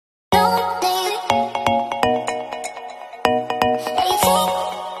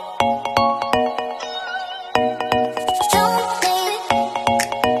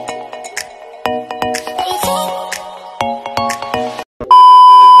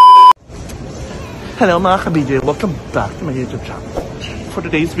Hello mga kabidyo, welcome back to my YouTube channel. For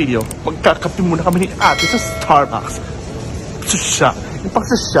today's video, magkakape muna kami ni ate sa Starbucks. Sosyal, yung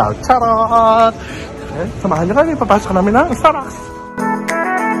pagsosyal, charot! Okay, samahan niyo kami, papasok namin ng Starbucks.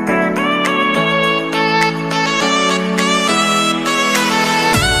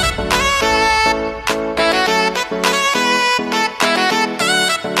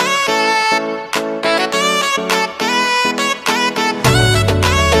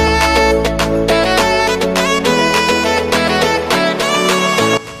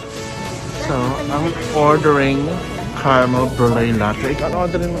 Ordering caramel brulee latte. Ano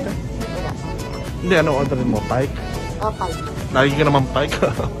orderin mo tayo? Hindi, ano orderin mo? Pike? Oh, pike. Lagi ka naman pike.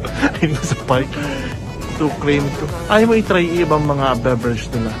 Hindi sa pike. 2 cream, 2. Ayaw mo i-try ibang mga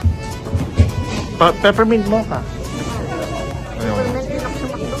beverage nila. Peppermint mo ka? Ayaw. Peppermint din ako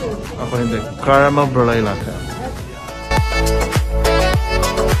sumakto eh. Ako hindi. Caramel brulee latte.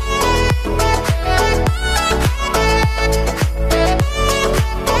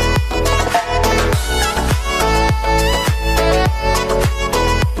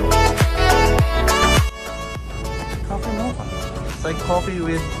 It's like coffee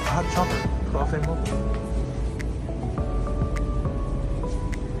with hot chocolate. Coffee mocha.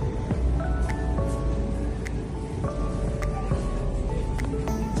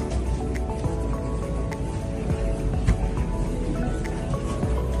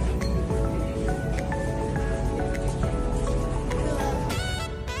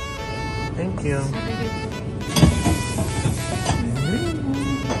 Thank you.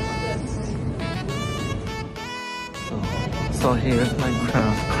 So here's my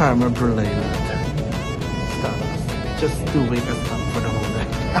caramel brulee latte. Just do it as well for the whole day.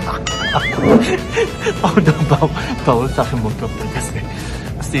 Bawal sa akin magkape kasi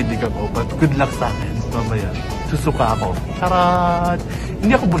acidic ako. But good luck sa akin. Mamaya, susuka ako. Charot!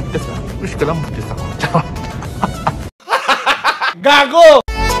 Hindi ako buntis ah. Wish ko lang buntis ako. Charot! Gago!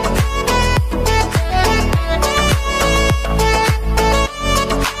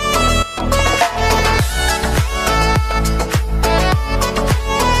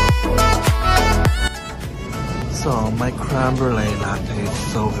 So, my crème brulee latte is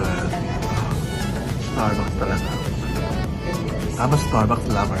so good. Starbucks talaga. I'm a Starbucks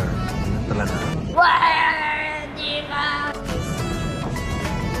lover. Talaga.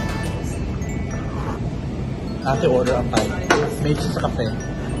 Ate order ang pie. Made siya sa kape.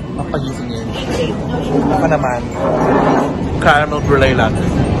 Mapagising niya yun. Ako naman, caramel brulee latte.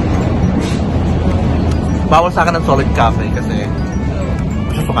 Bawal sa akin ng solid cafe kasi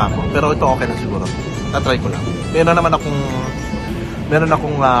susuka ako. Pero ito okay na siguro. Na-try ko lang. Meron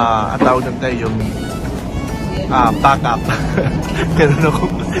akong ang tawag ng tayo yung backup.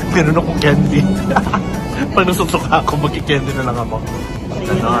 meron akong candy. Pag nasusuka ako, magki-candy na lang ako.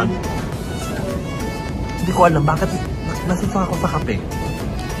 Ganon. Hindi ko alam bakit nasusuka ako sa kape.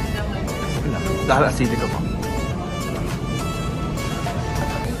 Dahil acidic ako.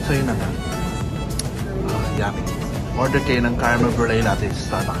 So yun na nga. Yummy. Order kayo ng caramel brulee latte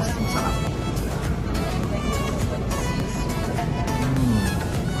sa Starbucks. Masarap.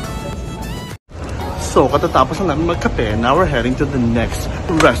 So, katatapos na namin magkape, now we're heading to the next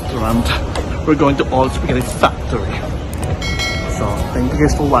restaurant. We're going to All Spaghetti Factory. So, thank you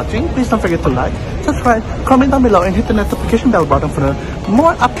guys for watching. Please don't forget to like, subscribe, comment down below, and hit the notification bell button for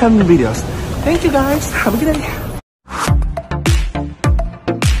more upcoming videos. Thank you guys. Have a good day.